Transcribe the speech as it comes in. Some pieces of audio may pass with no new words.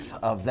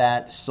truth of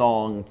that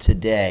song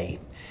today.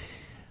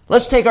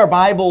 Let's take our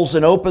Bibles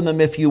and open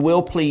them, if you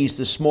will, please,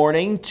 this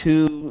morning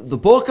to the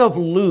book of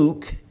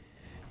Luke,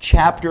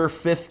 chapter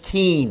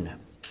 15.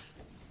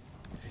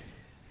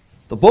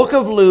 The book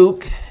of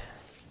Luke,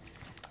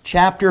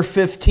 chapter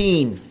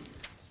 15.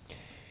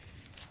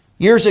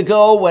 Years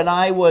ago, when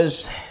I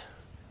was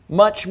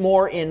much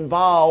more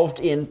involved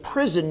in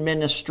prison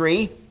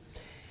ministry,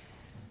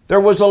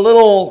 there was a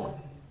little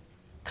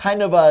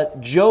kind of a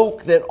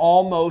joke that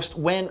almost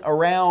went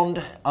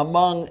around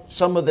among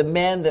some of the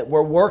men that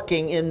were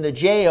working in the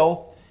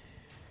jail.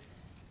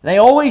 They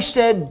always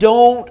said,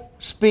 "Don't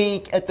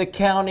speak at the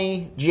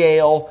county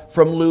jail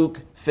from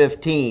Luke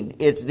 15.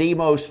 It's the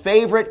most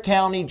favorite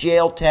county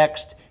jail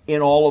text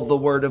in all of the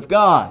Word of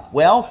God."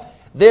 Well,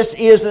 this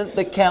isn't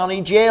the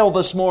county jail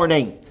this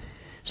morning,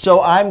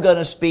 so I'm going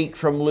to speak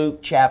from Luke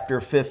chapter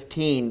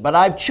 15. But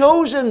I've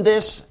chosen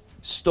this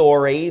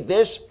story,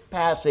 this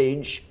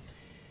passage,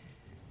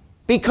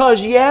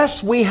 because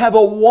yes, we have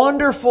a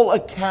wonderful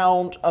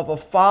account of a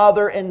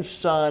father and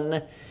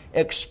son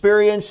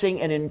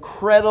experiencing an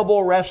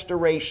incredible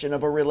restoration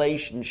of a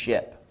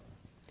relationship.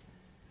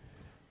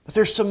 But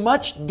there's some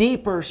much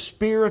deeper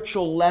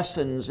spiritual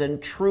lessons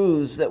and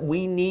truths that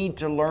we need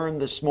to learn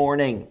this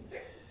morning.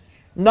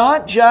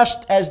 Not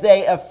just as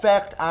they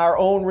affect our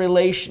own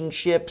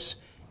relationships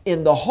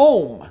in the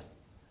home,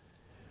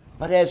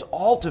 but as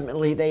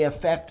ultimately they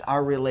affect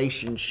our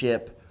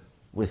relationship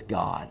with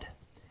God.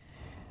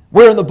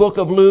 We're in the book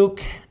of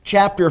Luke,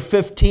 chapter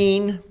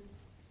 15.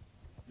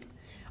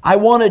 I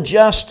want to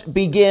just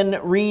begin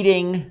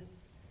reading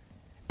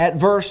at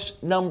verse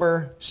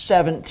number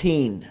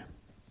 17.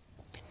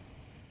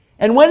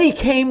 "And when he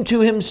came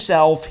to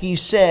himself, he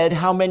said,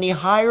 'How many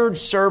hired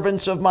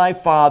servants of my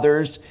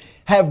father's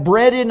have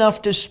bread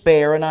enough to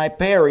spare, and I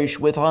perish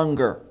with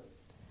hunger.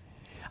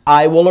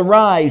 I will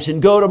arise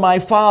and go to my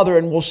father,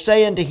 and will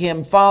say unto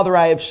him, Father,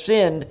 I have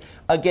sinned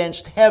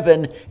against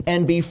heaven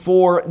and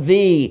before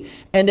thee,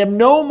 and am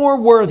no more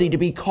worthy to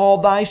be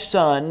called thy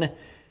son.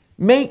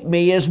 Make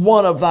me as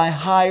one of thy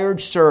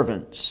hired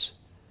servants.'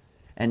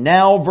 And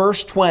now,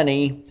 verse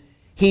 20,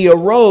 he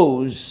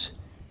arose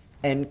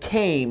and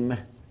came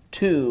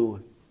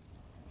to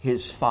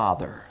his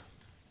father."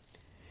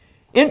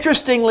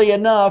 Interestingly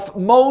enough,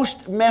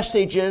 most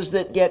messages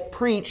that get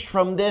preached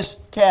from this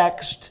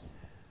text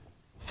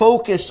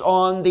focus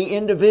on the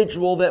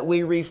individual that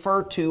we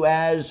refer to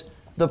as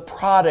the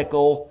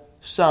prodigal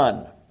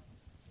son.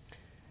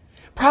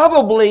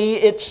 Probably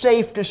it's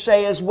safe to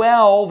say as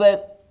well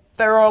that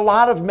there are a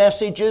lot of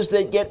messages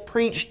that get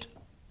preached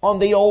on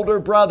the older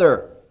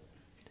brother.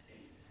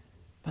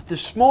 But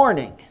this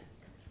morning,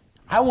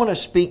 I want to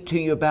speak to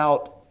you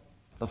about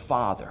the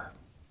father.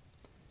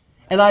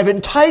 And I've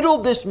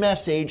entitled this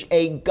message,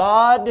 "A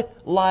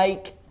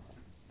God-like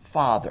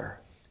Father."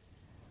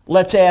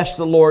 Let's ask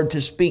the Lord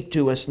to speak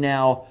to us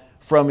now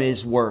from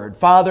His Word.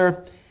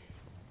 Father,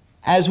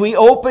 as we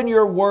open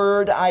Your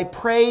Word, I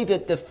pray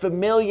that the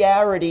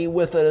familiarity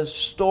with a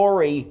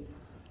story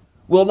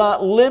will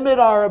not limit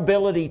our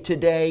ability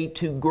today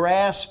to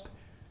grasp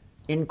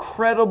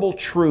incredible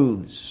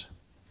truths.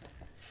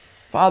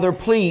 Father,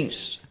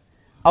 please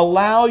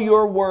allow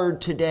Your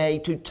Word today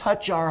to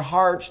touch our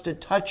hearts, to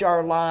touch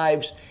our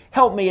lives.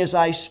 Help me as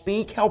I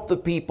speak. Help the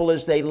people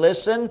as they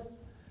listen.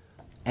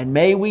 And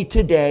may we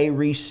today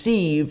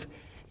receive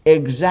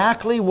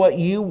exactly what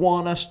You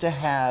want us to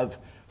have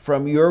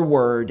from Your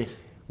Word.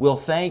 We'll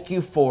thank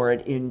You for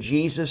it. In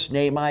Jesus'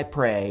 name I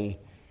pray.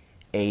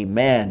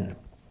 Amen.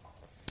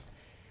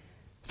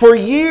 For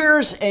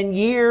years and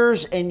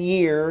years and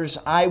years,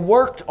 I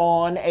worked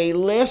on a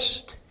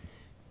list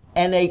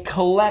and a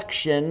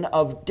collection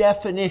of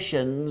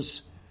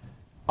definitions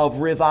of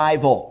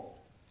revival.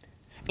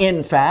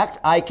 In fact,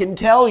 I can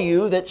tell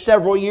you that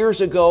several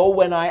years ago,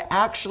 when I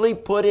actually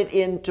put it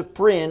into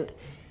print,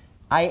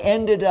 I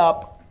ended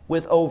up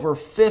with over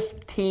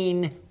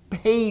 15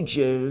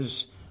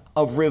 pages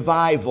of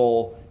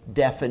revival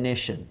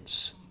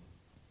definitions.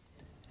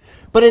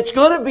 But it's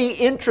going to be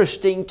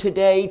interesting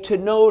today to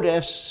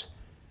notice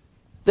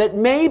that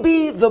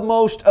maybe the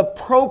most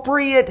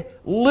appropriate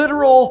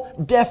literal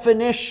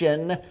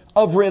definition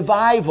of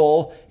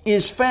revival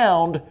is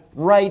found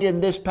right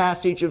in this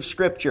passage of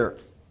Scripture.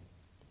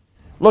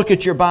 Look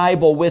at your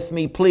Bible with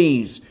me,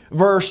 please.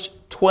 Verse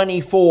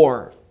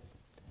 24.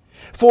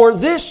 "For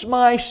this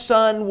my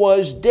son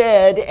was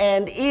dead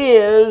and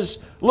is,"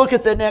 look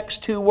at the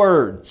next two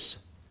words,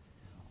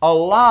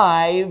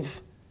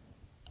 "alive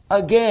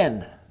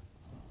again."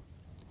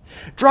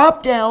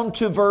 Drop down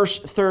to verse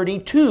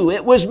 32.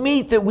 "It was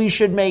meet that we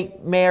should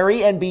make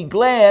merry and be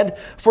glad,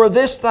 for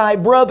this thy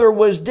brother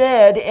was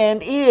dead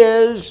and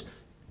is,"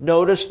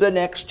 notice the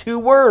next two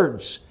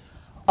words,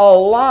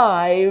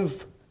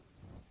 "alive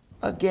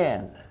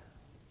again."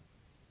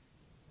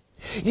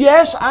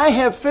 Yes, I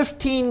have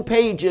 15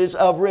 pages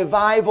of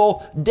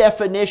revival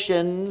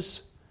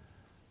definitions,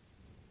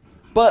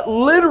 but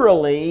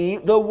literally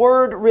the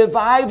word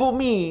revival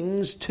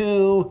means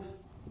to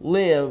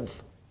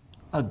live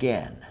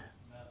again.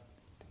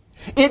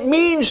 It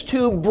means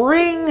to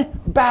bring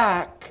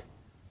back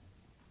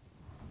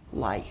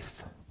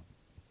life.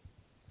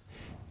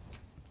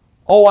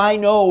 Oh, I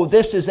know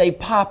this is a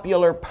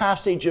popular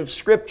passage of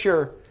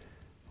Scripture,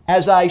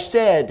 as I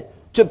said,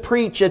 to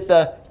preach at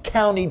the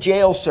county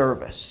jail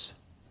service.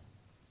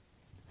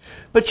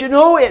 But you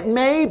know, it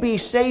may be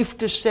safe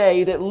to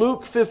say that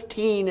Luke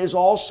 15 is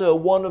also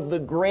one of the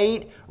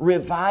great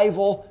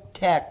revival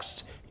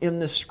texts in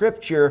the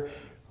Scripture,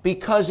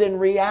 because in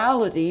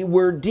reality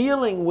we're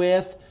dealing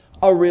with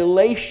a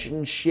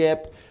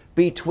relationship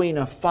between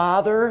a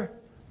father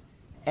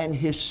and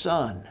his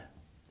son.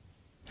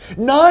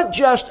 Not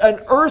just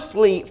an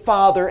earthly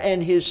father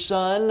and his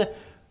son,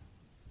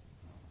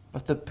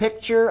 but the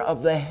picture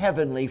of the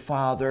heavenly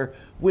Father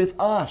with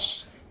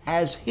us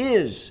as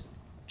His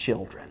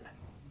children.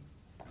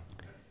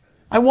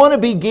 I want to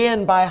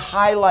begin by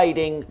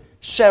highlighting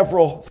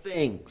several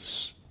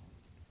things.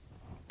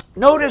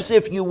 Notice,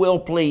 if you will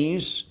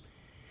please,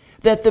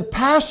 that the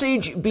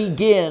passage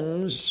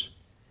begins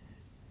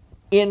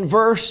in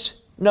verse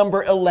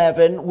number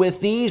 11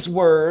 with these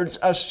words,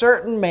 "A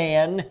certain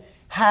man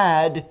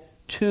had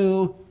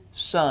 2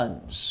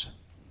 sons.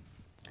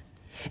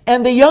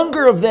 And the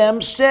younger of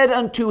them said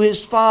unto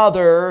his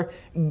father,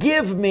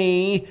 Give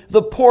me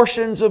the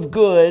portions of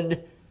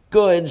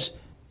goods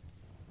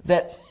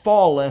that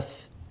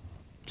falleth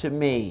to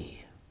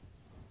me."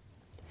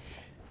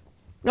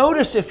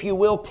 Notice, if you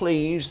will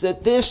please,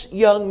 that this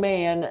young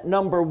man,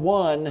 number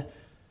 1,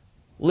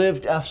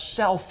 lived a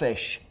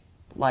selfish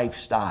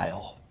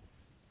lifestyle.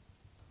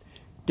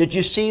 Did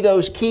you see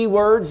those key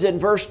words in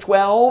verse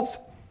 12?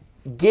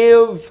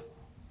 Give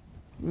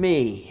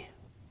me.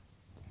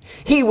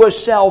 He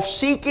was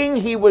self-seeking,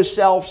 he was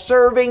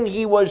self-serving,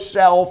 he was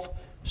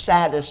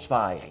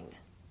self-satisfying.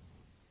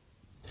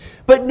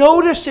 But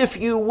notice, if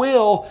you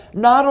will,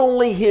 not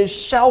only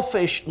his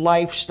selfish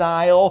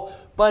lifestyle,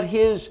 but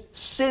his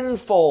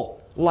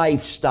sinful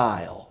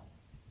lifestyle.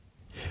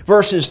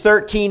 Verses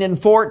 13 and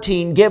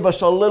 14 give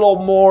us a little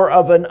more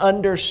of an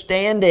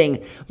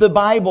understanding. The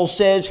Bible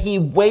says he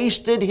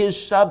wasted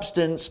his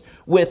substance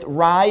with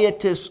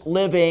riotous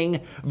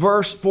living.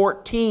 Verse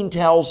 14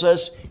 tells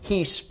us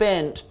he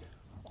spent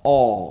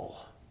all.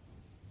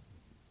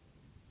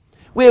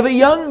 We have a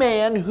young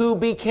man who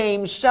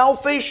became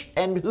selfish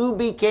and who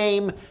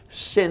became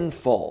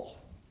sinful.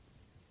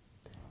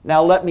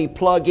 Now let me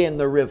plug in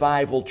the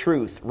revival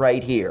truth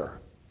right here.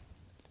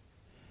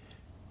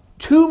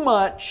 Too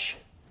much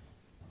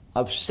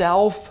of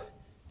self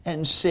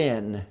and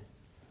sin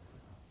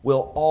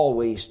will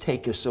always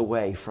take us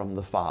away from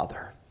the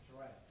Father.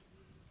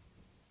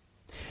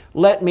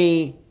 Let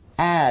me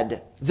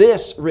add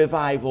this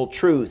revival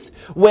truth.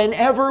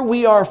 Whenever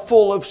we are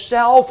full of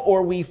self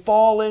or we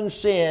fall in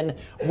sin,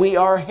 we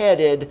are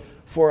headed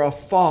for a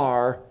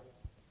far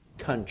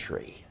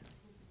country.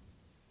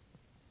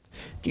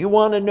 Do you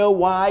want to know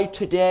why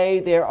today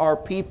there are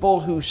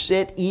people who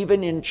sit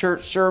even in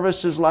church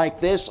services like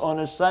this on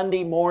a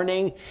Sunday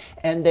morning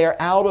and they're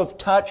out of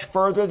touch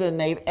further than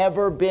they've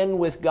ever been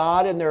with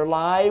God in their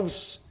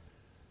lives?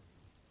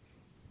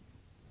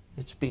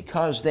 It's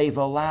because they've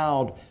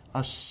allowed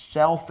a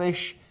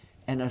selfish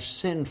and a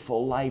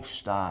sinful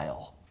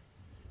lifestyle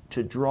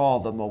to draw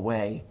them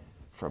away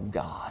from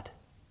God.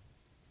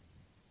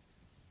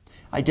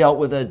 I dealt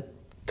with a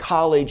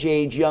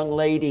college-age young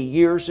lady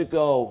years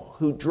ago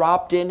who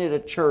dropped in at a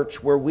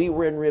church where we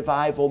were in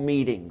revival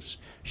meetings.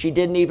 She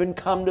didn't even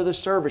come to the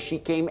service. She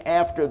came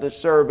after the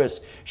service.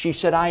 She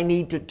said, "I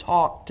need to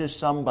talk to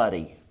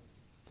somebody."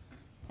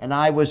 And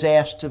I was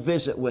asked to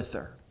visit with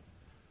her.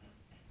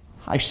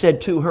 I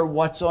said to her,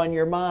 "What's on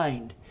your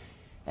mind?"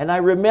 And I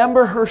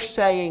remember her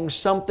saying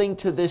something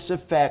to this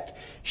effect.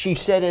 She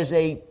said, "As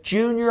a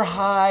junior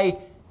high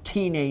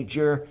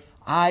teenager,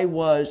 I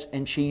was,"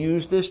 and she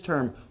used this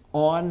term,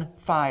 "on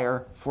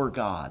fire for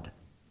God."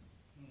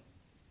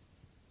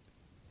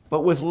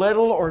 But with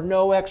little or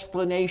no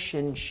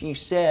explanation, she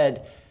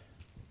said,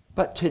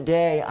 "But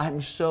today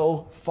I'm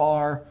so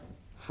far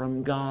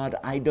from God,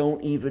 I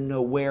don't even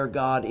know where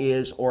God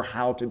is or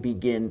how to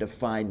begin to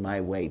find my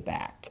way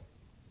back."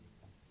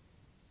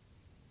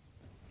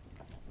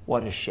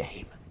 What a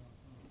shame.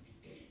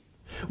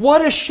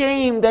 What a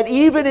shame that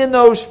even in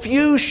those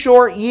few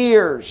short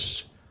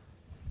years,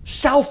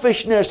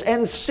 selfishness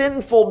and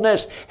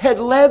sinfulness had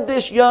led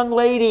this young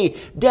lady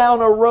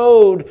down a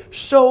road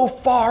so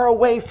far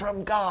away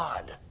from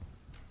God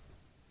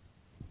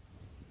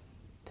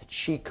that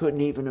she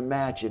couldn't even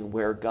imagine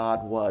where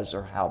God was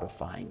or how to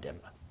find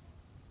Him.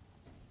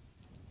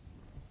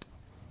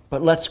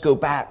 But let's go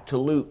back to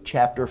Luke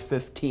chapter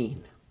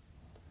 15.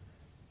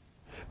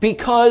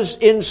 Because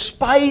in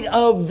spite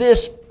of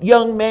this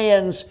young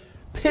man's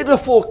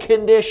pitiful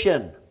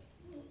condition,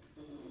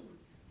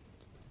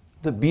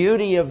 the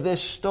beauty of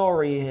this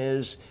story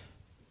is,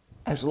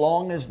 as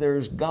long as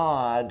there's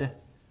God,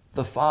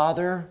 the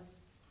Father,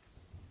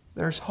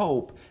 there's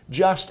hope.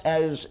 Just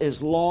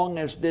as long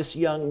as this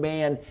young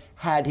man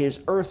had his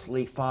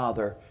earthly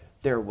father,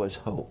 there was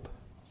hope.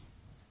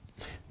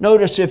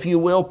 Notice, if you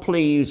will,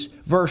 please,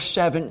 verse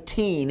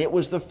 17. It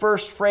was the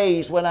first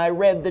phrase when I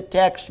read the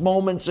text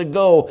moments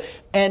ago.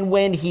 And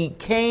when he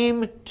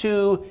came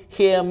to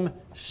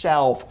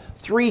himself.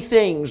 Three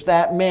things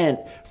that meant.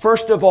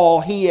 First of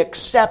all, he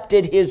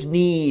accepted his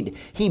need.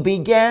 He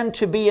began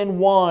to be in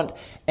want.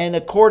 And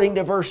according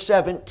to verse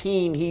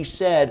 17, he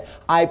said,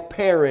 I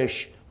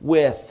perish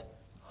with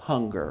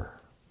hunger.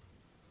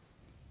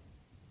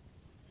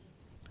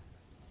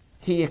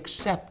 He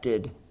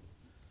accepted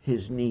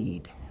his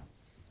need.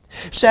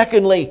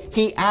 Secondly,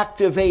 he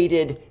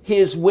activated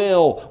his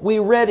will. We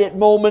read it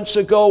moments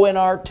ago in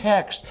our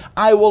text.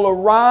 I will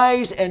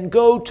arise and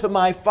go to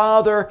my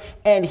father.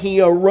 And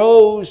he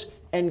arose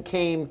and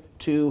came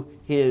to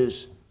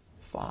his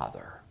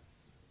father.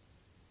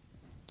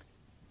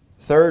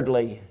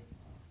 Thirdly,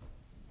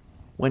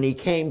 when he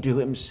came to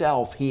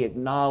himself, he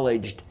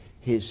acknowledged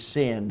his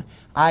sin.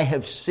 I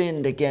have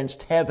sinned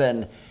against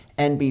heaven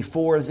and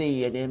before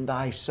thee, and in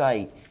thy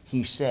sight,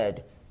 he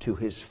said to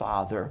his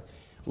father.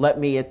 Let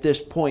me at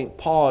this point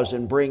pause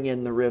and bring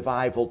in the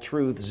revival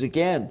truths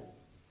again.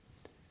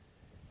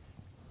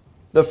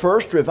 The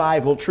first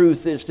revival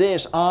truth is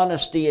this: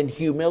 honesty and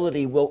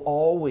humility will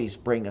always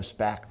bring us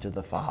back to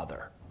the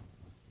Father.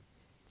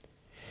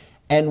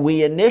 And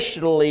we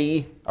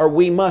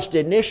must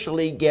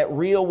initially get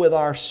real with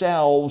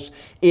ourselves.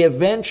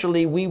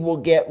 Eventually we will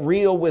get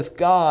real with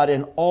God,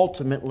 and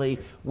ultimately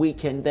we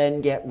can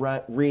then get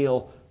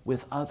real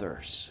with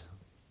others.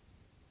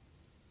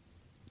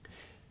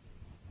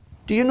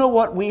 Do you know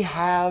what we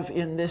have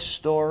in this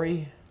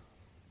story?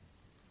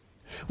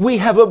 We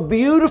have a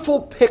beautiful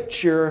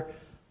picture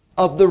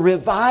of the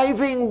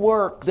reviving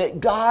work that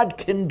God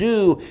can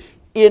do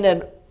in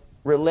a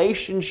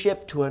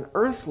relationship to an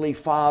earthly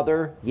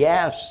father,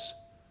 yes,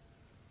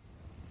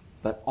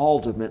 but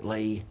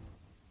ultimately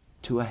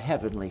to a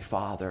heavenly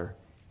Father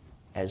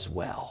as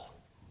well.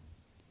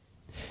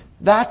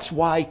 That's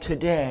why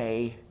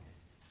today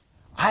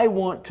I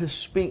want to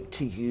speak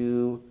to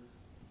you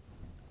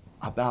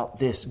about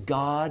this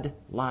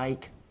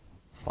God-like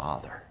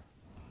Father.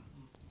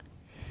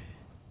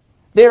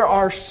 There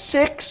are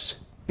 6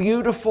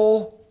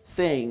 beautiful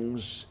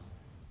things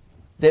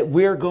that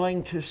we're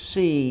going to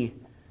see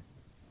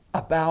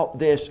about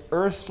this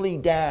earthly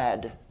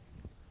dad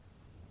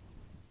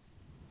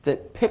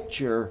that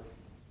picture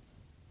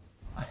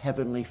a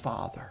heavenly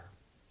Father.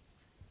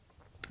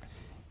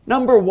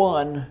 Number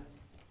 1,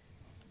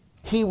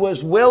 he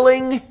was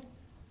willing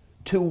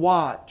to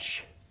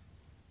watch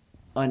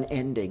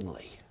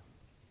unendingly.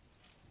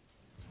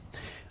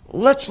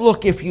 Let's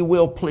look, if you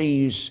will,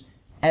 please,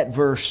 at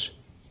verse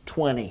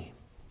 20.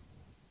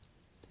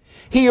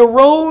 He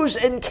arose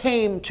and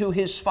came to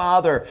his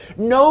father.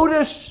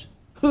 Notice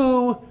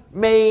who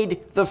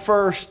made the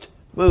first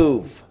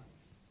move.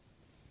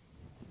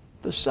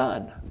 The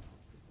son.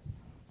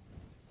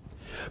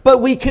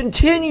 But we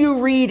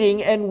continue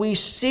reading and we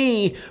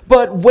see,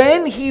 but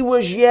when he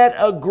was yet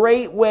a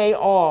great way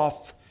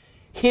off,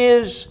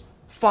 his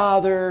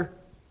father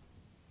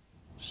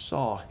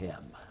saw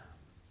him.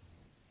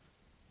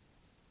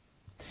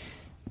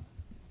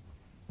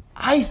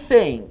 I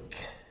think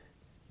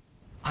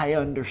I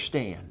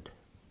understand.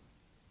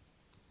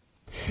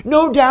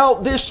 No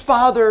doubt this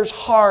father's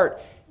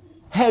heart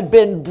had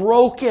been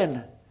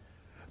broken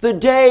the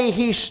day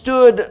he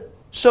stood,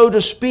 so to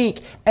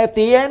speak, at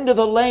the end of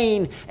the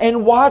lane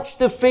and watched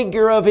the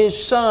figure of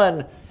his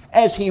son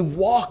as he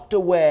walked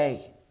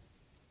away.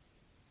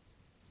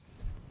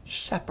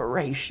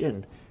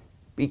 Separation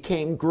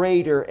became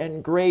greater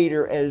and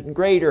greater and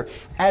greater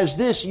as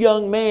this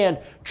young man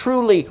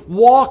truly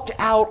walked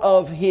out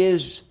of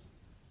his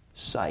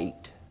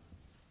sight.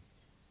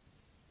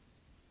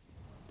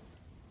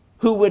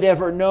 Who would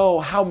ever know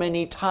how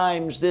many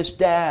times this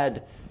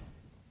dad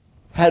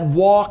had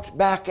walked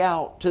back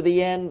out to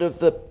the end of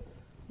the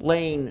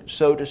lane,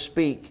 so to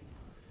speak.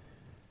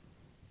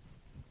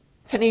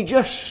 And he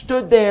just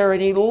stood there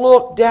and he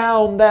looked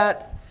down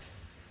that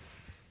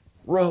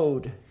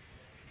road.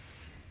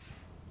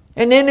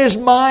 And in his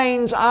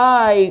mind's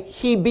eye,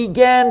 he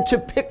began to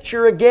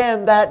picture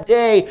again that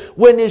day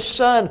when his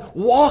son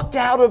walked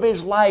out of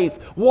his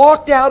life,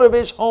 walked out of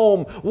his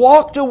home,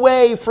 walked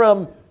away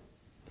from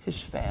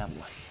his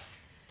family.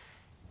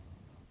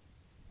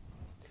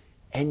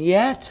 And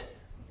yet,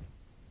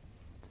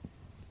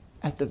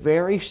 at the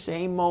very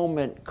same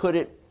moment, could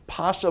it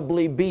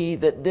possibly be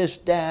that this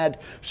dad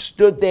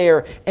stood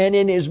there and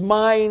in his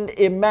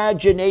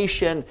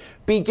imagination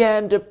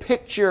began to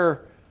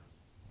picture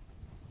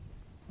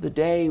the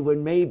day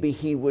when maybe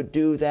he would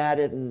do that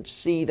and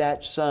see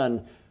that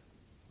son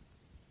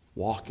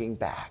walking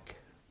back?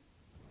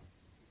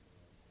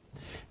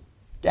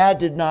 Dad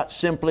did not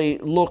simply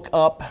look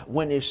up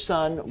when his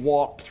son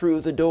walked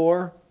through the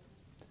door,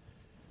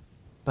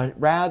 but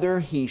rather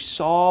he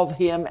saw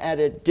him at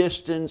a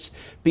distance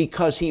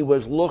because he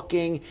was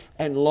looking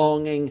and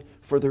longing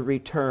for the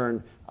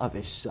return of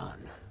his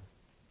son.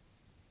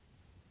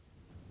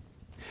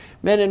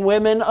 Men and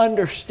women,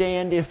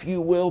 understand, if you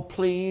will,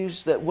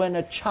 please, that when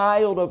a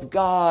child of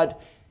God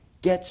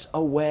gets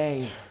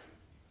away,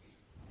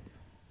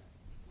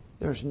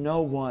 There's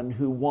no one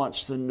who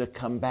wants them to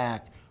come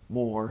back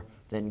more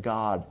than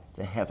God,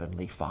 the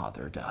Heavenly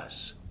Father,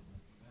 does.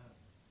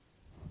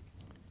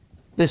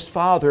 This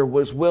father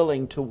was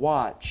willing to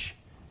watch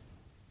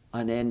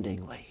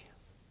unendingly.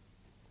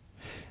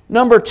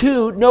 Number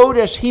 2,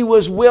 notice he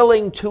was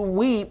willing to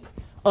weep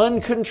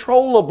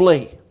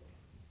uncontrollably.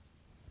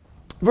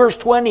 Verse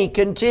 20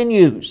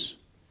 continues.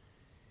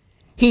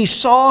 He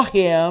saw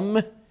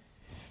him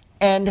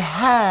and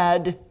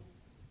had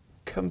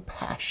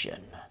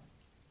compassion.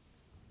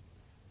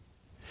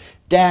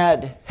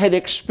 Dad had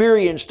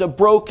experienced a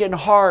broken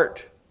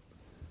heart,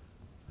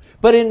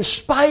 but in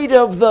spite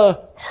of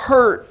the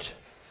hurt,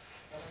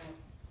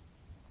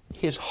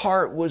 his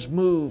heart was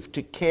moved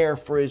to care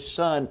for his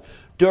son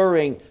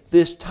during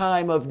this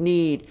time of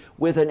need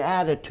with an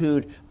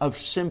attitude of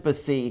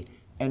sympathy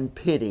and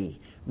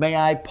pity. May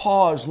I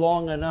pause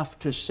long enough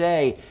to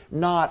say,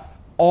 not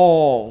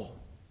all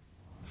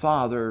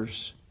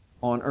fathers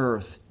on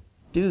earth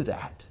do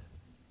that.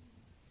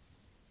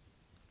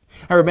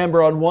 I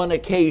remember on one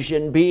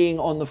occasion being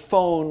on the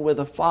phone with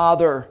a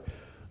father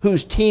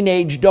whose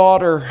teenage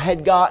daughter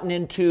had gotten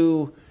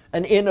into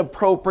an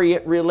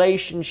inappropriate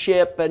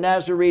relationship, and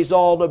as a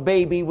result a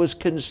baby was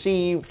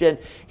conceived, and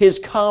his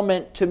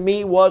comment to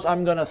me was,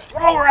 "I'm going to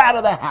throw her out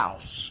of the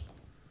house.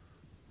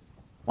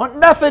 Want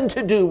nothing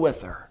to do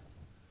with her."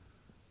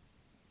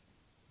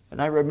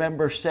 And I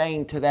remember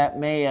saying to that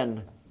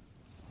man,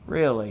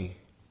 "Really?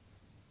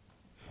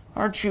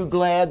 Aren't you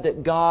glad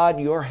that God,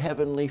 your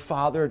Heavenly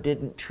Father,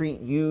 didn't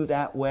treat you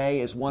that way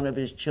as one of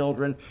His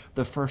children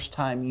the first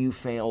time you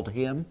failed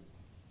Him?"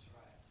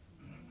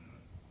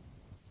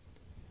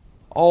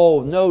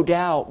 Oh, no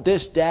doubt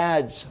this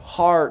dad's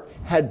heart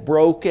had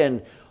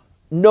broken.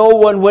 No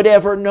one would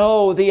ever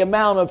know the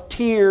amount of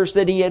tears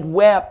that he had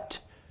wept.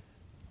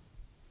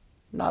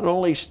 Not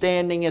only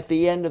standing at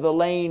the end of the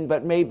lane,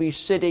 but maybe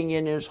sitting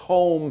in his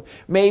home,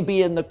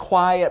 maybe in the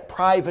quiet,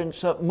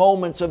 private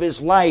moments of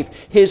his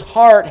life. His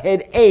heart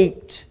had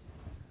ached.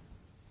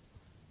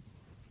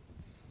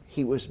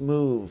 He was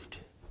moved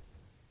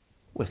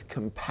with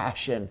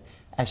compassion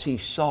as he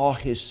saw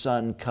his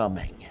son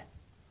coming.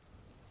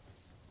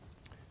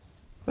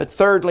 But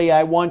thirdly,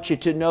 I want you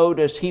to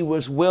notice he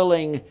was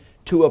willing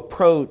to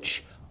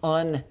approach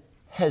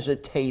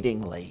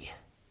unhesitatingly.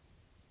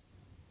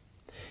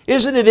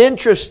 Isn't it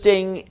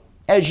interesting,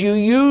 as you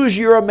use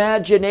your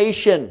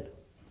imagination,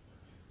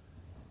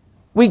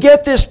 we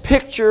get this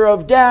picture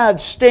of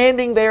Dad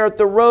standing there at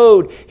the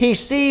road. He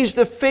sees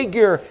the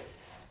figure.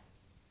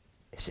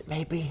 Is it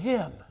maybe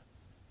him?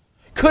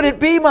 Could it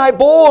be my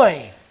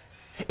boy?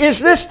 Is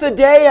this the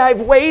day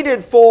I've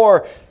waited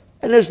for?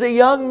 And as the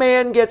young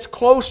man gets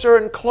closer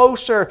and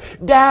closer,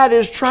 Dad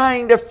is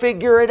trying to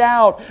figure it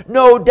out.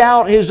 No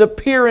doubt his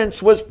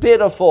appearance was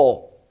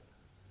pitiful.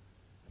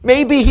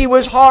 Maybe he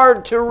was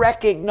hard to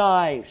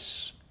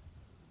recognize.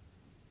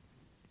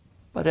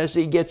 But as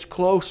he gets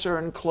closer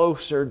and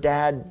closer,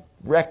 Dad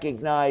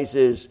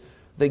recognizes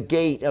the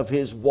gait of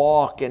his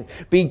walk and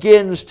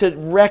begins to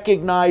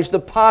recognize the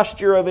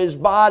posture of his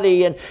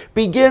body and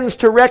begins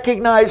to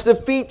recognize the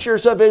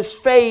features of his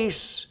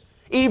face,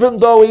 even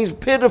though he's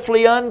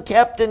pitifully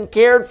unkept and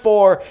cared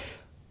for.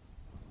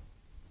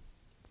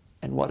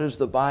 And what does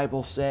the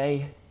Bible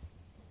say?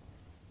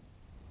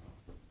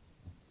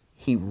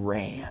 He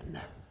ran.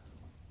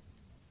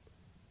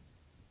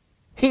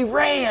 He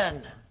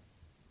ran.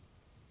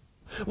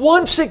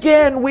 Once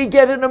again, we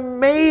get an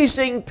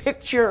amazing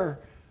picture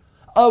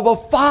of a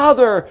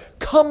father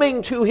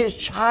coming to his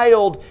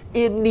child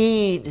in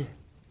need.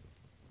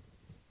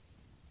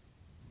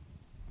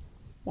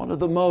 One of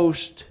the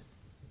most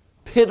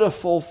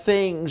pitiful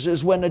things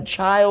is when a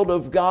child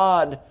of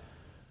God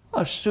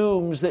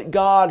assumes that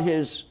God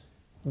has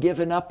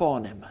given up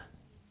on him.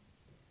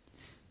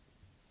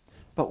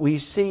 But we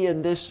see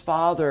in this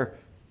father,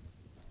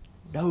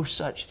 no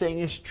such thing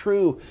is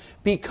true,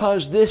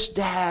 because this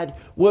dad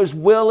was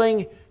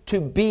willing to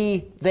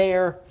be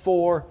there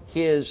for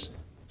his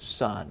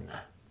son.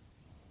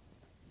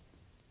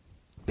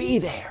 Be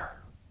there.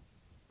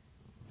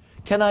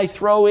 Can I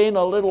throw in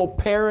a little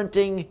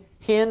parenting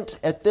hint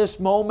at this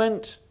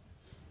moment?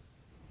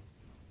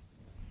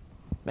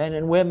 Men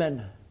and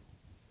women,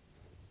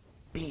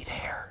 be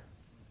there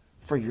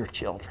for your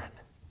children.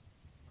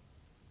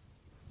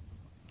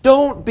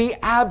 Don't be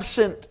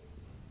absent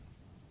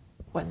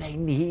when they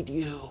need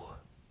you.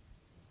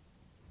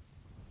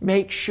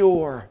 Make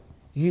sure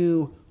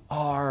you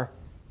are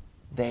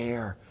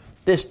there.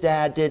 This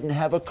dad didn't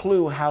have a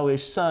clue how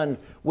his son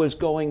was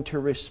going to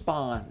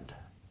respond,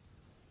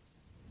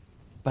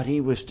 but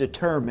he was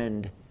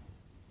determined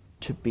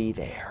to be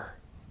there.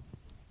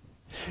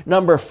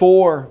 Number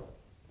 4,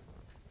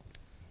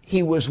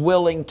 he was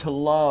willing to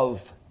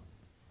love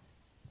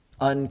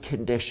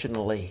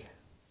unconditionally.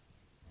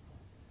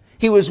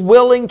 He was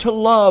willing to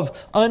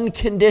love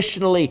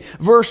unconditionally.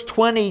 Verse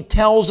 20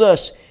 tells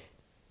us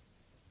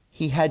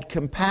he had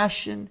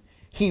compassion.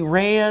 He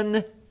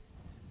ran.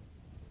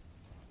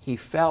 He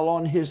fell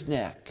on his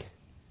neck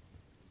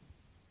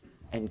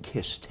and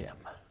kissed him.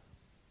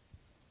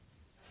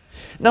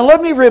 Now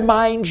let me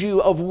remind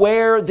you of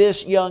where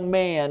this young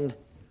man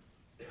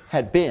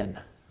had been.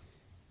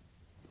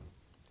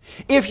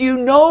 If you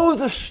know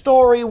the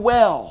story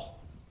well,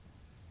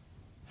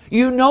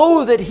 you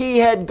know that he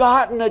had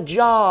gotten a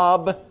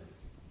job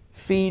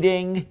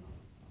feeding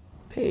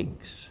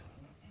pigs.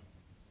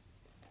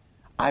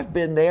 I've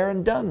been there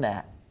and done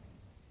that.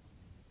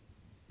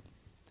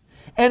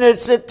 And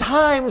it's at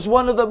times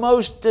one of the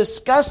most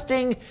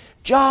disgusting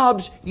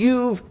jobs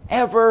you've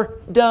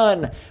ever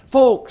done.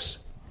 Folks,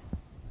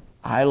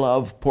 I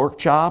love pork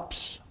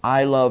chops.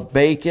 I love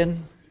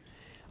bacon.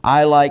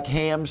 I like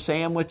ham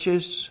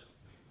sandwiches.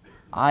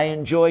 I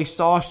enjoy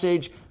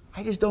sausage.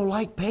 I just don't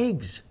like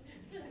pigs.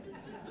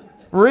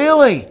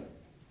 Really.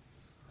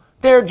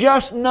 They're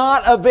just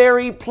not a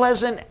very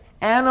pleasant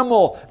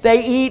animal.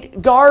 They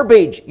eat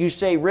garbage. You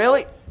say,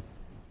 really?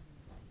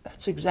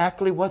 That's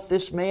exactly what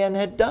this man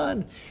had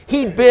done.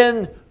 He'd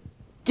been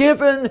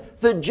given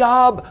the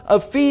job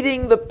of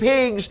feeding the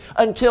pigs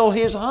until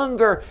his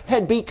hunger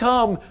had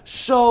become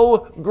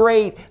so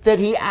great that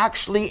he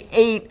actually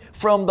ate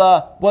from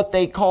what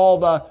they call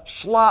the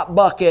slop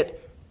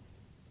bucket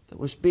that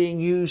was being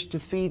used to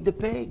feed the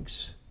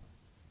pigs.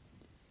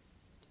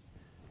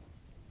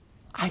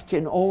 I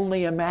can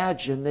only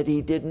imagine that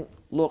he didn't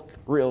look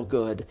real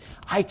good.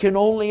 I can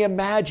only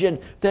imagine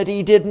that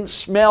he didn't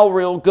smell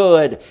real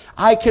good.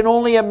 I can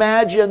only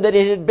imagine that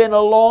it had been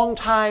a long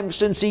time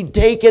since he'd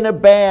taken a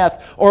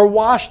bath or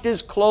washed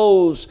his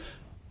clothes.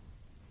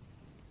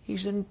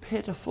 He's in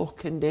pitiful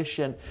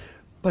condition.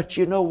 But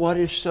you know what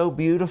is so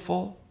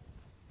beautiful?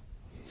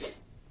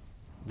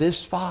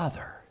 This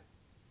father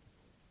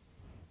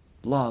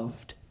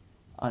loved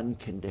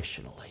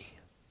unconditionally.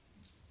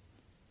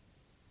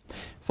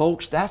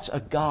 Folks, that's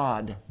a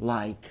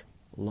God-like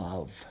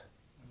love.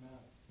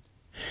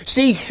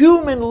 See,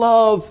 human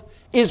love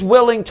is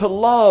willing to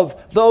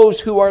love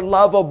those who are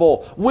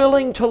lovable,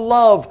 willing to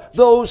love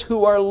those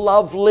who are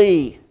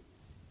lovely.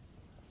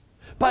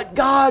 But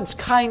God's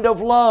kind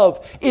of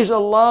love is a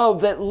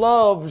love that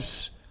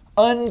loves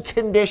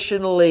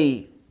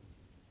unconditionally.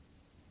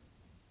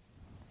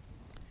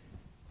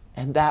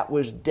 And that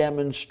was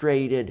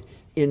demonstrated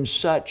in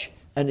such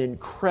an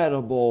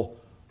incredible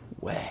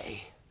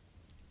way.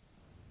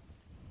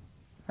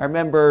 I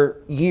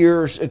remember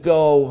years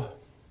ago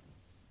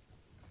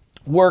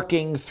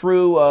working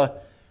through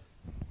a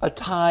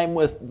time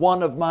with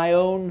one of my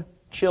own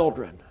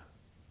children.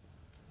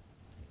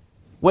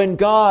 When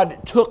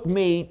God took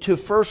me to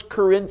 1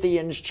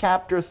 Corinthians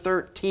chapter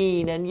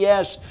 13, and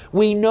yes,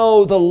 we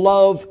know the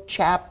love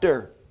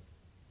chapter.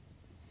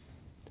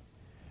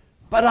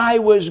 But I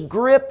was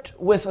gripped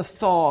with a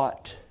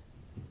thought.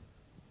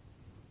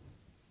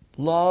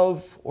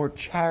 Love or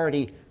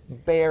charity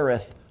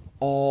beareth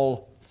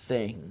all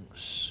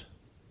things.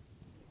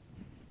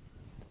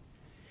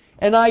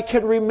 And I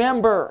can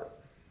remember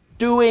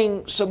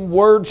doing some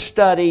word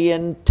study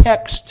and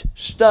text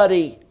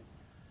study,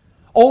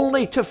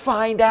 only to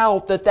find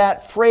out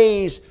that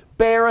phrase,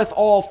 beareth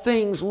all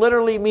things,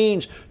 literally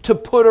means to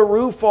put a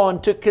roof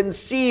on, to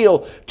conceal,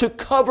 to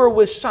cover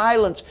with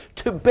silence,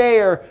 to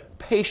bear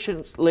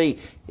patiently.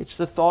 It's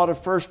the thought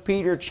of 1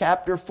 Peter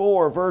chapter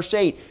 4, verse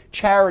 8.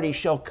 Charity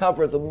shall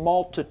cover the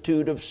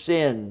multitude of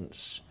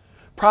sins.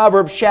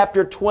 Proverbs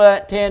chapter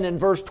 10 and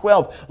verse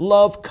 12.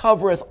 Love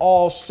covereth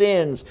all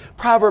sins.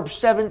 Proverbs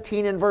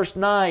 17 and verse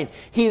 9.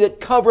 He that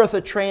covereth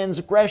a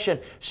transgression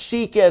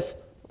seeketh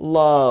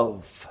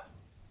love.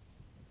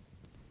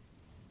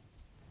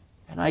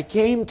 And I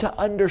came to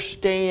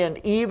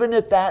understand, even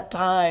at that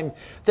time,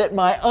 that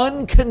my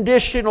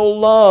unconditional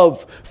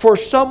love for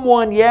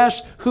someone,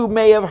 yes, who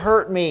may have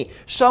hurt me,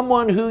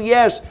 someone who,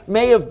 yes,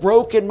 may have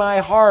broken my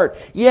heart,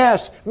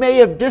 yes, may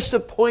have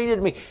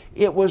disappointed me,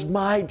 it was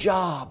my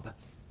job,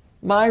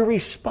 my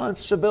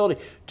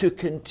responsibility to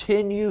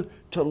continue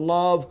to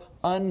love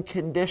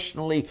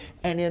unconditionally,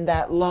 and in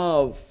that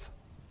love,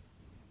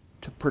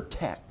 to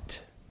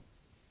protect.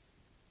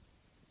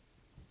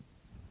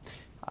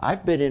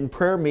 I've been in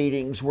prayer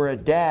meetings where a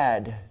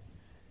dad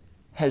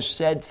has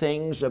said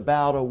things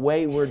about a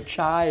wayward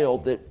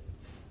child that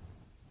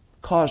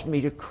caused me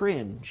to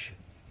cringe.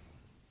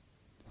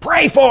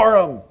 Pray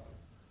for them!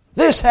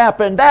 This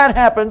happened, that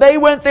happened, they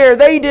went there,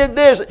 they did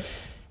this.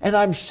 And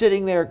I'm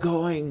sitting there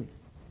going,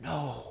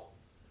 no.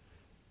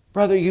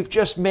 Brother, you've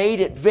just made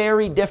it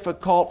very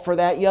difficult for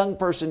that young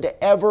person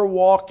to ever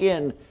walk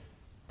in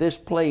this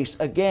place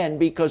again,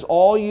 because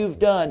all you've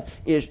done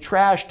is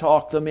trash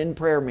talk them in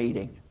prayer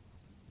meeting.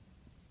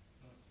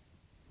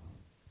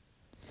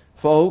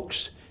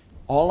 Folks,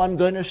 all I'm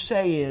going to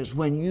say is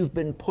when you've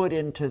been put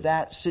into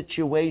that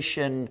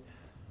situation,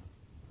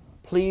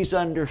 please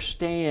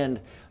understand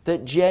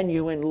that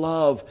genuine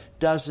love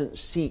doesn't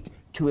seek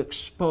to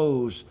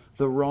expose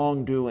the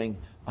wrongdoing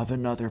of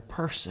another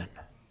person.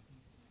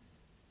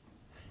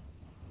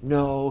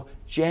 No,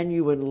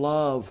 genuine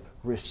love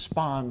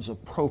responds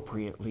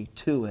appropriately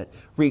to it,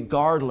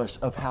 regardless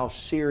of how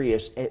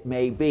serious it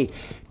may be.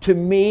 To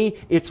me,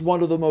 it's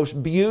one of the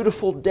most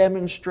beautiful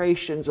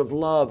demonstrations of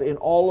love in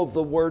all of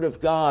the Word of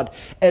God,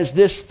 as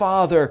this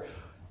father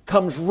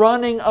comes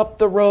running up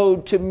the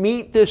road to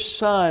meet this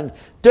son,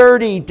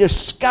 dirty,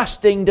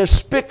 disgusting,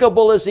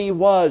 despicable as he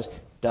was.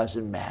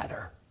 Doesn't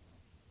matter.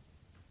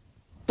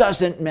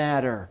 Doesn't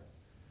matter.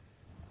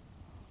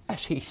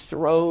 As he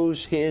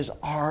throws his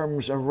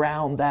arms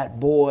around that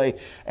boy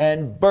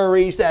and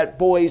buries that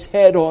boy's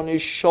head on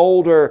his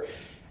shoulder,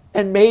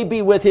 and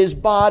maybe with his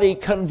body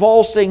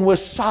convulsing with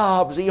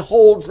sobs, he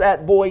holds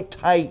that boy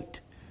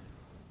tight,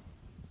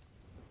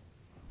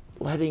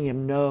 letting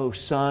him know,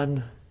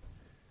 son,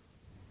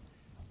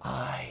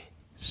 I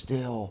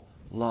still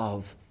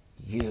love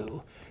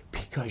you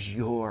because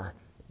you're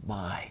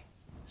my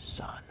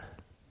son.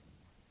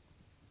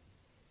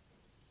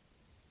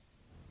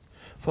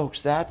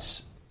 Folks,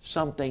 that's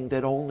something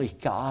that only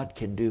God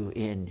can do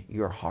in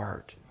your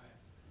heart,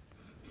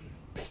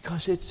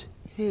 because it's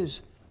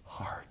His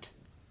heart.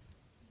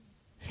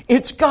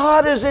 It's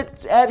God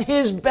at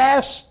His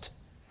best.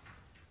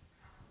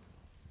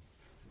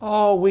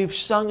 Oh, we've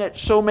sung it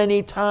so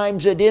many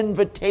times at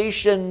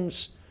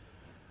invitations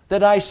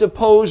that I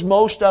suppose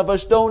most of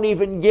us don't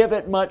even give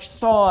it much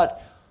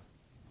thought.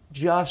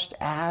 Just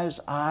as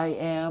I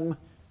am,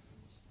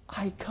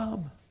 I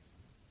come.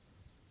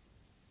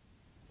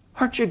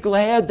 Aren't you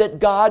glad that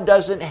God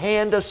doesn't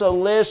hand us a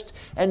list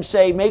and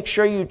say, make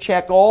sure you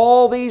check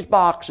all these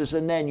boxes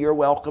and then you're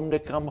welcome to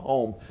come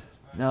home?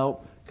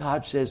 No,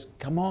 God says,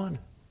 come on.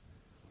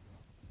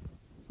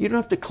 You don't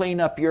have to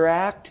clean up your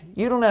act.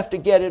 You don't have to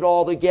get it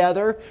all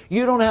together.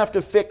 You don't have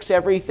to fix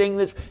everything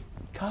that's...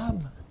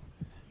 Come,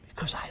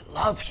 because I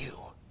love you.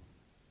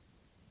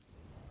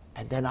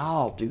 And then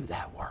I'll do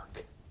that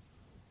work.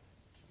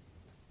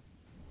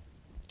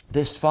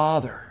 This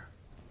father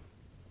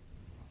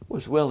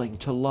was willing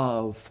to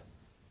love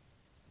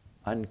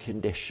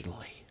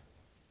unconditionally.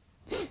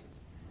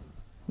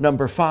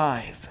 Number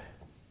 5,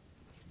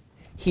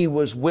 he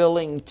was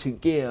willing to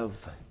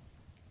give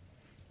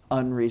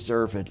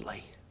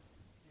unreservedly.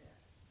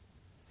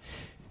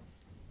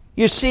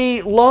 You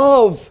see,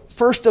 love,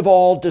 first of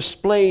all,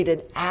 displayed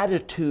an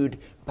attitude,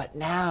 but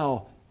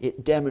now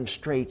it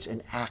demonstrates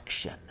an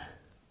action.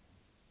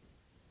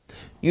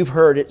 You've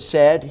heard it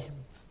said,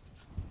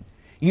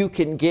 you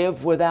can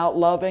give without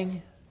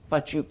loving,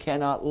 but you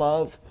cannot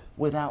love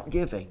without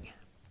giving.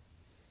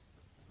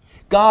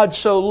 God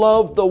so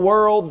loved the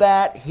world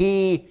that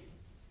He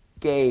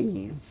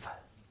gave.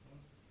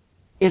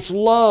 It's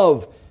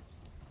love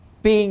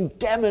being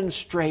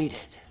demonstrated.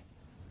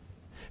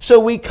 So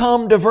we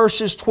come to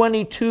verses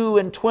 22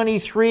 and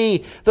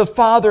 23. The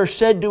father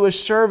said to his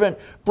servant,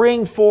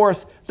 bring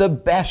forth the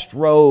best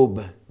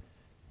robe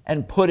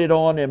and put it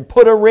on him.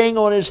 Put a ring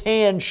on his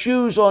hand,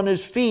 shoes on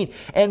his feet,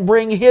 and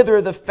bring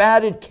hither the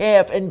fatted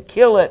calf and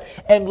kill it,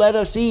 and let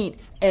us eat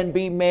and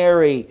be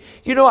merry.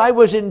 You know, I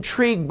was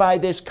intrigued by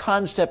this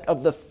concept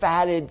of the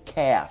fatted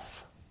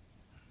calf.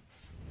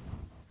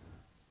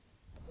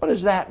 What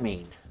does that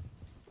mean?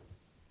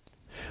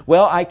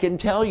 Well, I can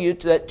tell you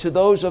that to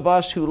those of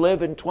us who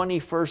live in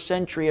 21st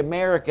century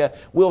America,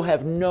 we'll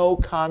have no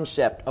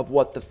concept of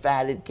what the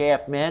fatted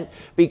calf meant,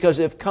 because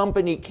if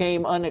company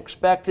came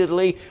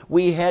unexpectedly,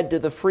 we head to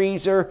the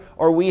freezer,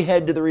 or we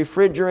head to the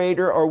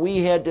refrigerator, or we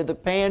head to the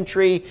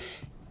pantry.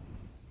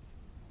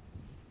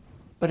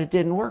 But it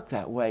didn't work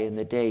that way in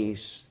the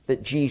days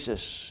that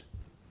Jesus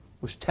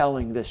was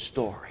telling this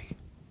story.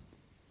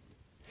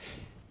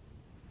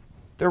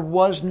 There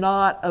was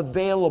not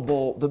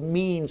available the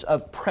means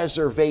of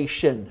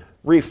preservation,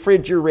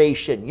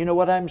 refrigeration. You know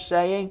what I'm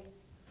saying?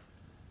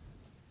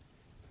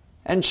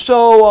 And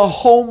so a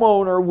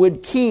homeowner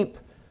would keep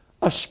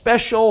a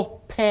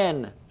special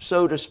pen,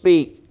 so to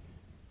speak,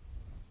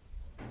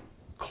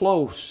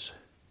 close.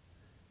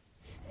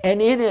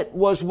 And in it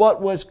was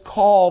what was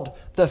called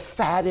the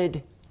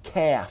fatted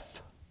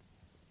calf.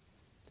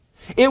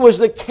 It was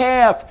the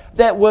calf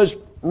that was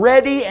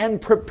ready and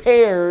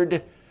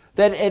prepared,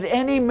 that at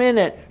any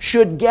minute,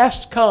 should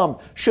guests come,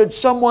 should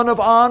someone of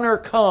honor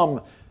come,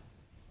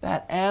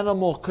 that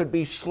animal could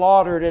be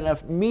slaughtered and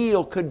a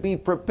meal could be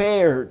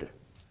prepared.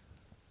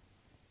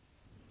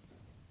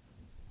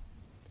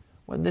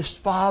 When this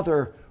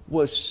father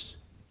was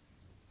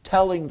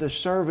telling the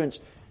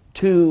servants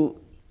to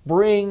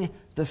bring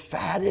the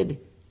fatted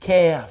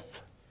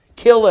calf,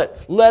 kill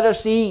it, let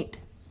us eat,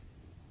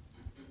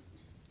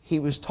 he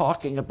was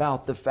talking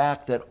about the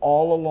fact that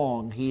all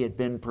along he had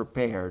been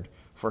prepared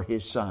for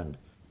his son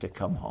to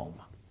come home.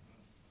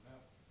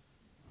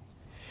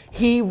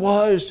 He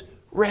was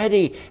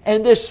ready.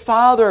 And this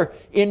father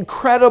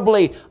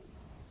incredibly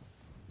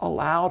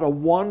allowed a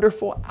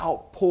wonderful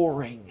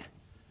outpouring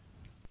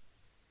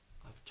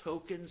of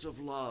tokens of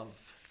love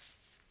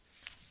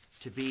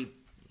to be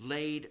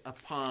laid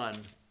upon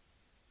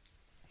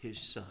his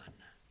son.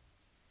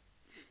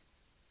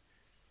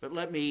 But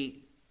let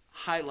me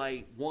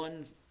highlight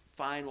one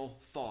final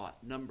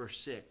thought, number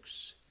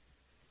 6.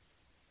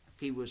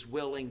 He was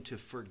willing to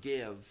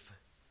forgive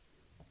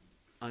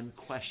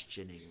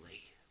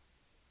unquestioningly.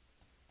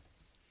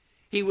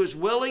 He was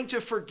willing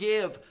to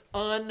forgive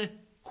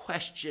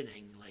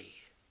unquestioningly.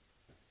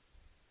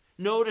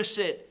 Notice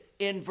it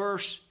in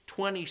verse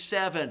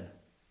 27.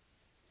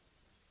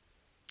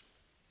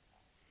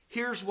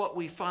 here's what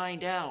we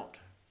find out.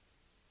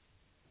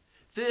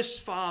 This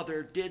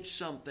father did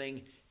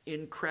something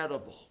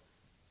incredible.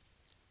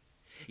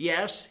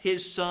 Yes,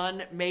 his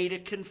son made a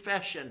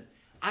confession.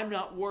 I'm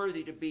not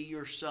worthy to be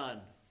your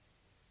son.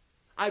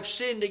 I've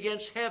sinned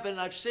against heaven.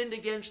 I've sinned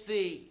against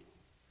thee.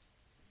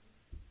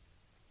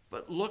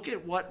 But look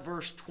at what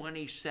verse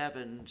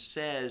 27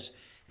 says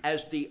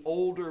as the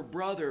older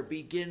brother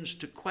begins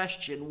to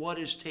question what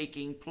is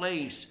taking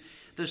place.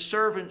 The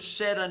servant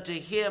said unto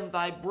him,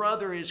 Thy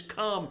brother is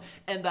come,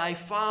 and thy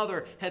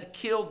father hath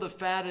killed the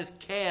fattest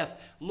calf.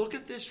 Look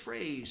at this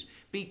phrase,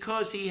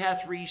 because he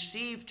hath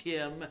received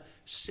him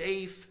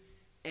safe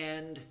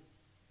and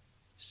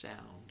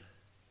sound.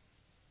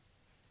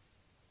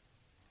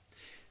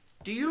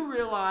 Do you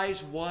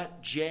realize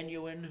what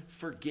genuine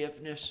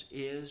forgiveness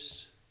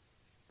is?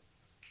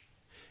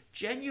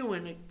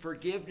 Genuine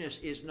forgiveness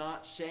is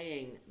not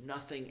saying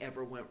nothing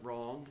ever went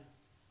wrong.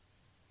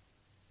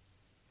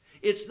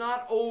 It's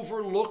not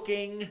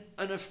overlooking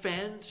an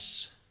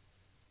offense.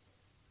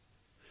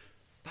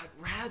 But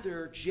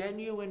rather,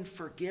 genuine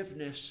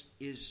forgiveness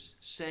is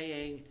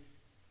saying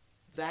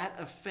that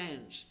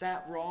offense,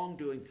 that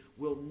wrongdoing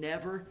will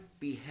never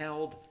be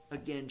held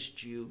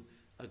against you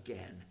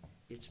again.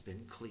 It's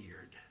been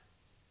cleared.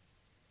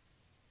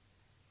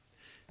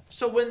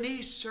 So when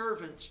these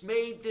servants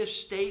made this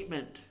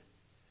statement,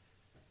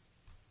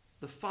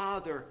 the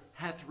Father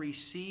hath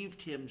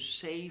received him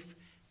safe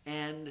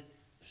and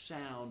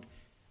sound,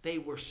 they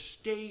were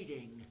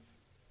stating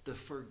the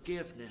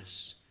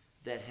forgiveness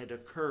that had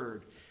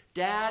occurred.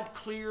 Dad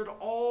cleared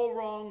all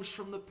wrongs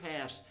from the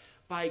past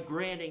by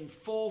granting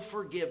full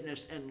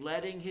forgiveness and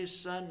letting his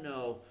son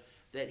know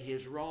that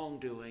his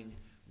wrongdoing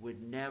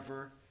would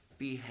never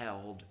be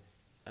held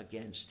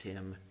against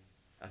him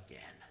again.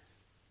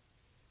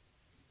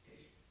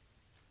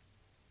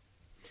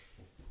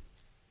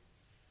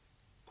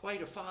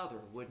 Quite a father,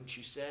 wouldn't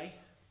you say?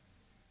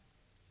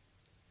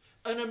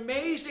 An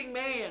amazing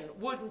man,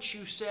 wouldn't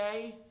you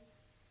say?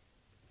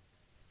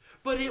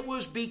 But it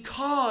was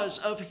because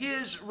of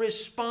his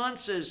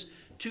responses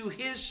to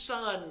his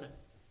son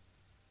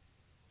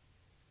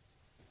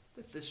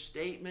that the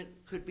statement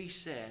could be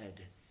said,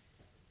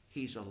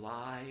 he's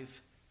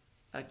alive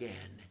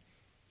again.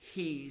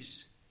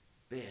 He's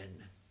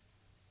been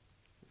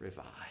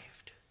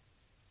revived.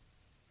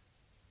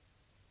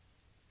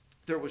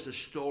 There was a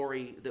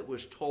story that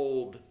was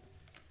told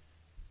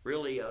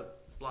really a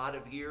lot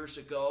of years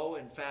ago.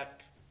 In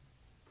fact,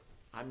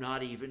 I'm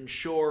not even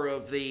sure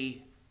of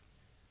the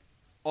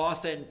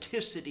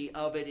authenticity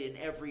of it in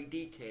every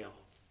detail.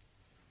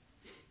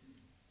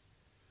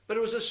 But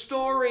it was a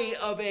story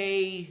of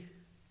a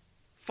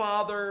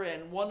father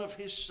and one of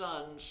his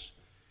sons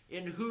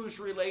in whose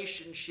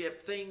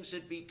relationship things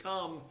had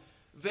become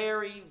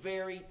very,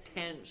 very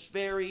tense,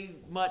 very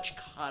much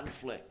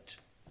conflict.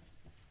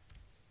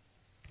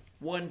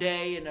 One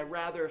day, in a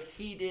rather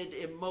heated,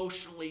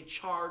 emotionally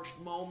charged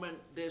moment,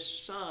 this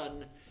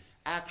son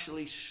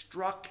actually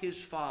struck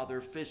his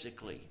father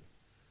physically.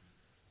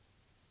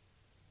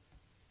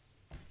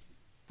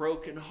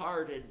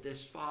 Broken-hearted,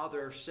 this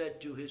father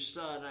said to his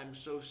son, I'm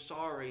so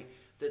sorry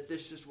that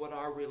this is what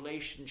our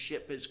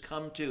relationship has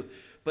come to,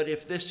 but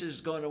if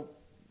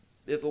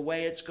the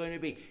way it's going to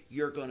be,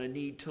 you're going to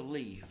need to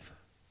leave.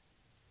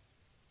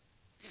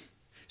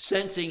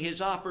 Sensing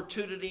his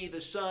opportunity, the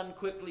son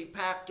quickly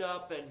packed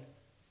up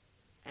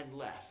and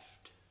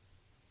left.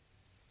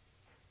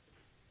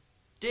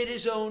 Did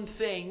his own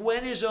thing,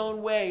 went his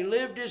own way,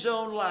 lived his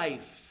own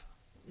life.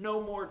 No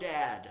more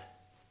dad.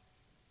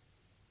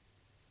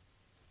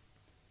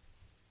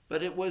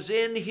 But it was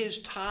in his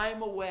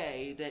time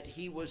away that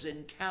he was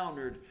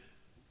encountered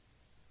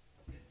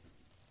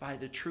by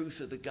the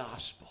truth of the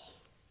gospel.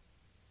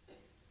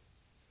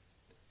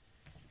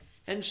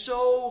 And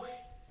so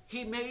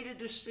he made a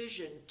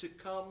decision to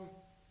come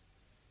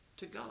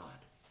to God.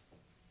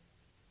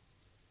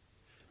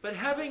 But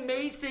having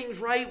made things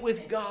right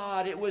with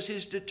God, it was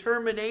his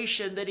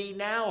determination that he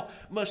now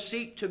must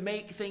seek to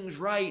make things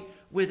right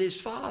with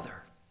his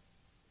father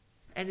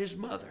and his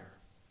mother,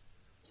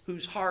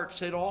 whose hearts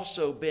had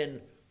also been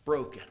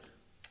broken.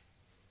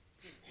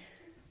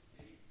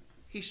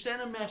 He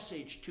sent a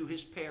message to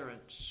his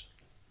parents,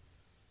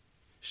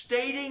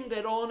 stating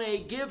that on a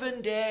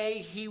given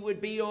day he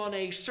would be on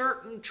a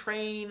certain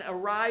train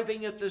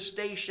arriving at the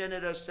station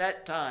at a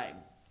set time.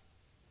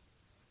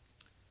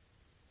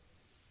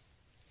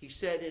 He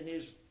said in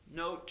his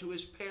note to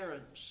his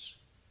parents,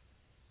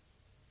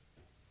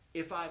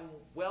 if I'm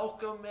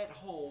welcome at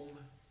home,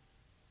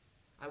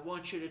 I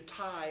want you to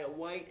tie a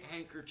white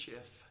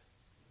handkerchief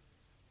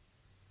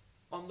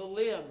on the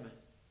limb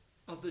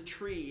of the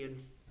tree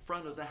in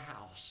front of the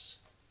house.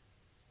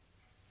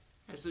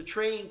 As the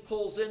train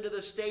pulls into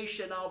the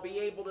station, I'll be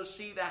able to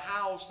see the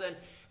house.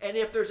 And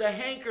if there's a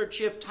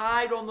handkerchief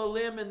tied on the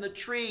limb in the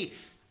tree,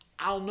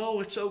 I'll know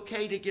it's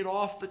okay to get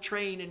off the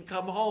train and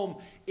come home.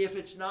 If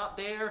it's not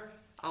there,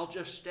 I'll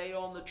just stay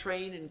on the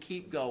train and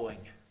keep going.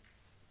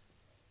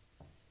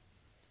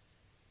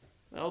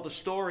 Well, the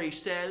story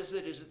says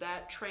that as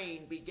that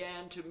train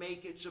began to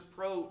make its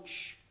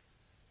approach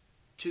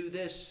to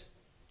this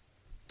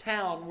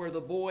town where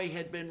the boy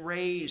had been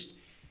raised,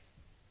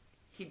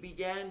 he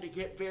began to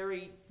get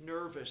very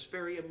nervous,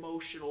 very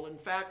emotional. In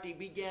fact, he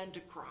began to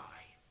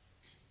cry.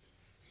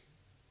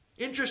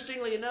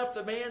 Interestingly enough,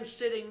 the man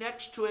sitting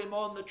next to him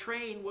on the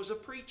train was a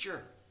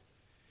preacher.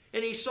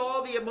 And he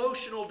saw the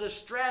emotional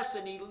distress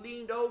and he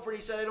leaned over and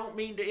he said, "I don't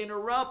mean to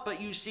interrupt, but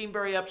you seem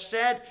very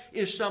upset.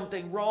 Is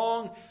something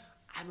wrong?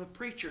 I'm a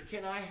preacher.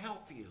 Can I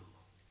help you?"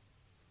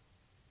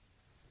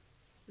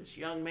 This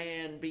young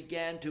man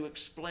began to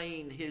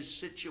explain his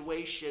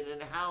situation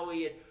and how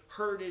he had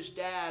hurt his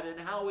dad and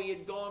how he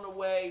had gone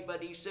away.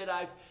 But he said,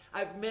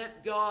 I've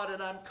met God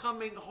and I'm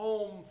coming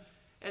home.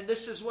 And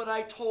this is what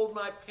I told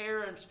my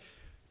parents.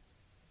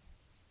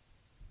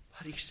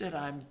 But he said,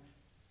 "I'm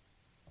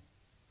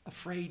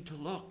afraid to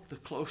look the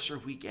closer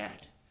we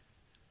get,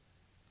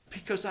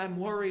 because I'm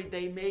worried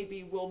they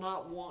maybe will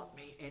not want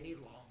me any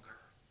longer."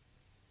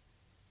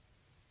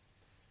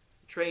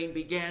 The train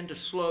began to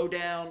slow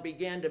down,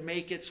 began to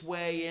make its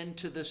way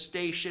into the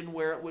station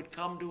where it would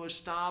come to a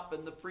stop,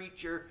 and the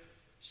preacher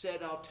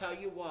said, "I'll tell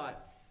you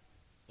what,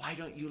 why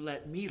don't you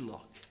let me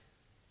look?"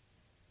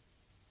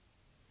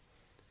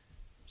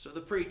 So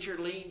the preacher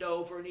leaned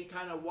over and he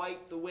kind of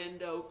wiped the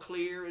window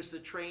clear as the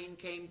train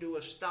came to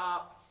a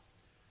stop.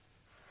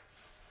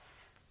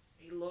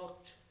 He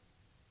looked.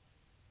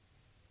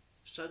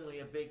 Suddenly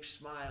a big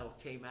smile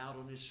came out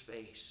on his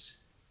face.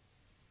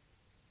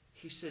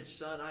 He said,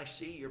 "Son, I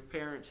see your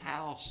parents'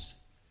 house."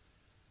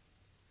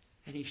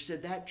 And he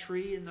said, "That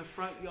tree in the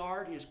front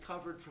yard is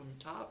covered from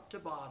top to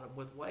bottom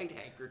with white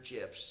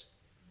handkerchiefs."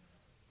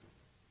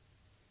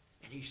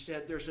 And he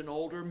said, "There's an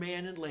older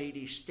man and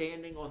lady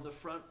standing on the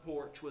front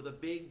porch with a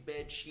big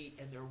bed sheet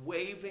and they're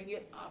waving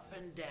it up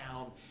and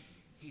down."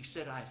 He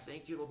said, "I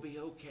think it'll be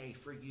okay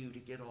for you to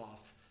get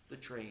off the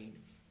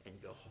train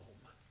and go home."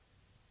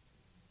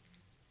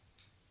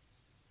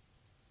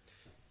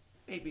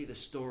 Maybe the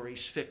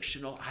story's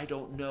fictional, I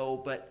don't know,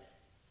 but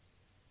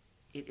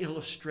it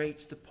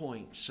illustrates the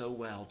point so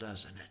well,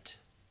 doesn't it?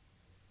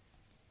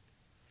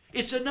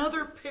 It's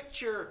another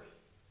picture,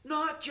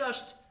 not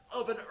just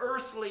of an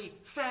earthly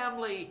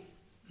family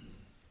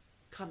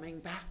coming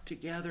back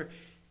together.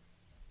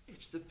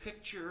 It's the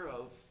picture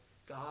of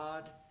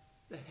God,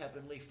 the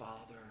Heavenly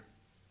Father,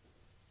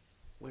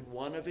 when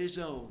one of his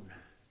own,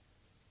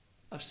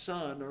 a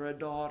son or a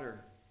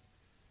daughter,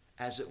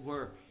 as it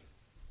were,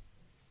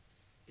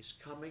 is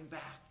coming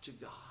back to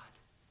God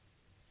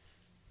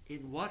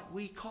in what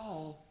we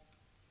call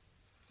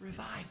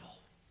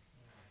revival.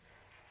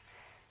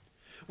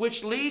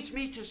 Which leads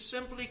me to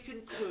simply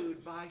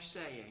conclude by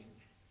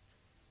saying,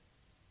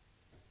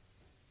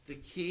 the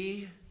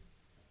key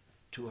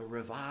to a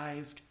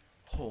revived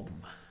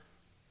home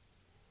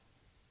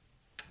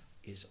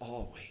is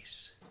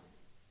always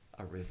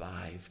a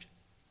revived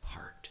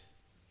heart.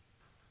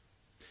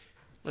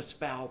 Let's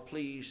bow,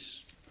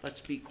 please.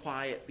 Let's be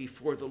quiet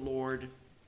before the Lord.